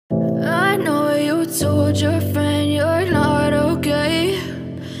told your friend you're not okay,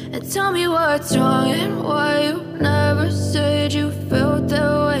 and tell me what's wrong and why you never said you felt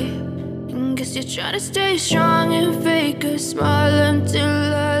that way. And guess you're trying to stay strong and fake a smile until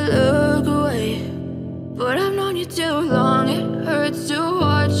I look away. But I've known you too long, it hurts to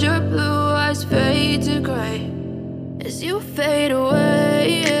watch your blue eyes fade to gray as you fade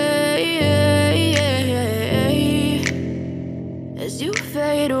away, as you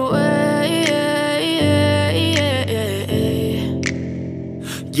fade away.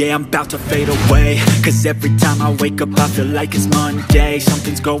 Yeah, I'm about to fade away, cause every time I wake up I feel like it's Monday.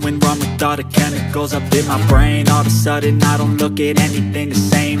 Something's going wrong with all the chemicals up in my brain. All of a sudden I don't look at anything the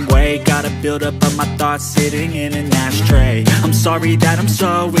same way. Gotta build up of my thoughts sitting in an ashtray. I'm sorry that I'm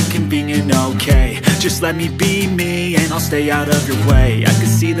so inconvenient, okay. Just let me be me and I'll stay out of your way. I can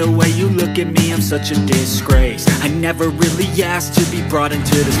see the way you look at me, I'm such a disgrace. I never really asked to be brought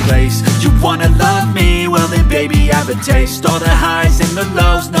into this place. You wanna love me? Well then baby, I have a taste. All the highs and the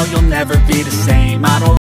lows, no, you'll never be the same. I don't